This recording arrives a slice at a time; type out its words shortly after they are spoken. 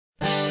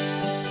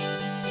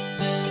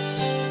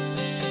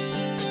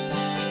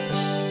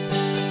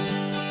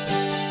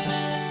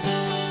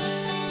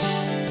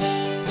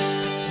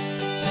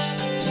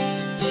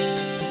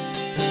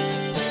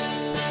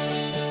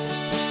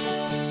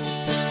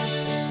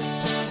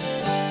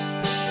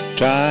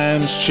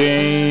Times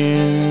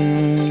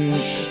change,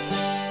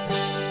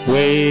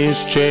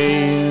 ways change.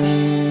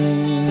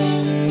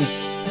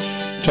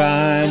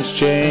 Times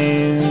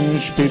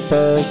change,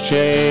 people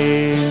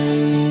change.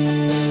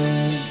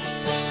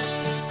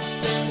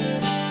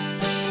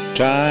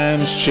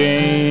 Times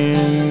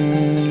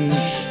change,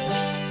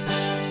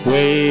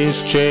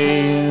 ways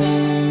change.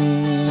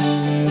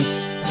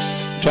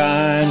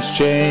 Times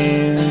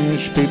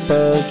change,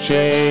 people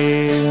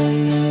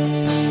change.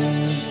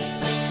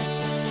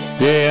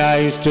 Yeah, I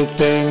used to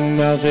think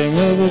nothing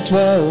of a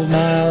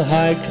 12-mile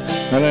hike,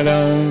 and I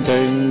don't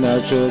think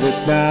much of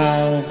it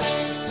now.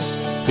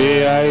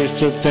 Yeah, I used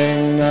to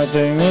think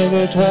nothing of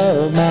a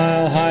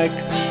 12-mile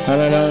hike,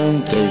 and I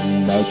don't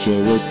think much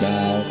of it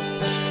now.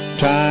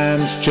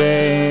 Times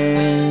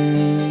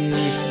change,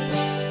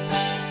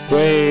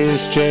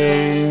 ways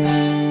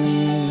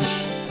change.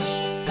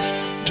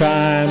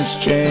 Times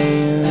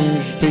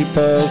change,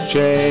 people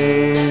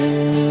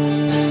change.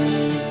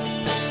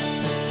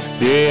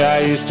 Yeah,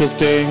 I used to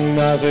think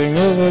nothing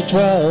of a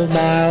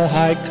 12-mile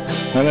hike,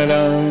 and I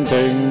don't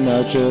think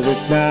much of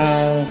it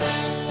now.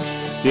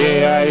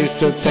 Yeah, I used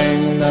to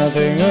think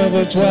nothing of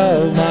a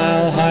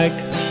 12-mile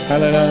hike,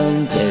 and I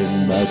don't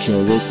think much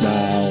of it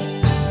now.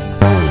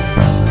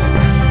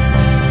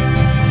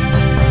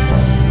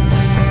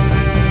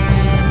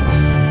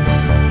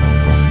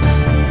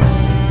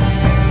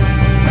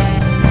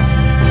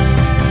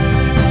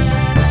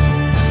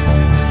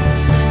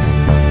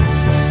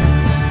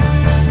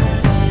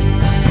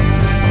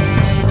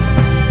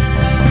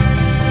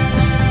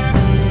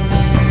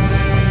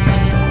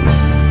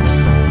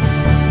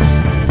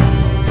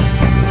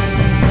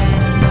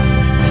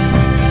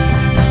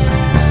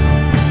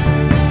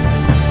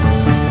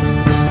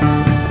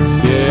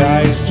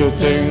 I used to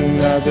think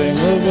nothing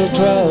of a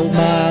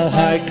 12-mile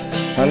hike,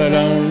 and I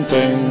don't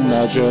think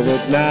much of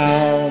it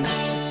now.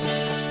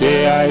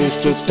 Yeah, I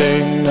used to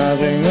think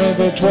nothing of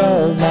a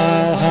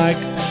 12-mile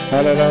hike,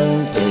 and I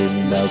don't think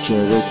much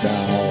of it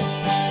now.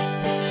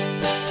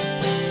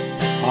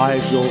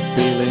 Hide your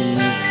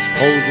feelings,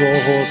 hold your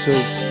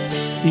horses.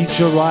 Each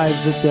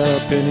arrives at their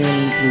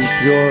opinion through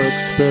pure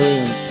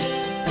experience.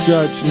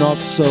 Judge not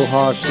so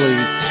harshly,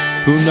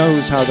 who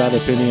knows how that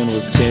opinion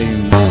was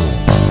gained.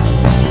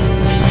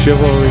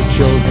 Chivalry,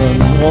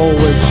 children,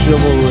 always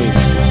chivalry.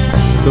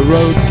 The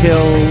road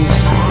kills,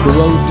 the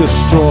road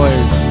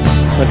destroys,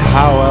 but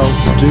how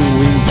else do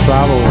we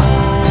travel?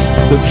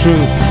 The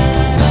truth,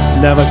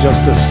 never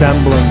just a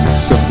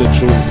semblance of the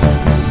truth.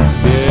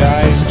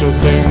 Yeah, I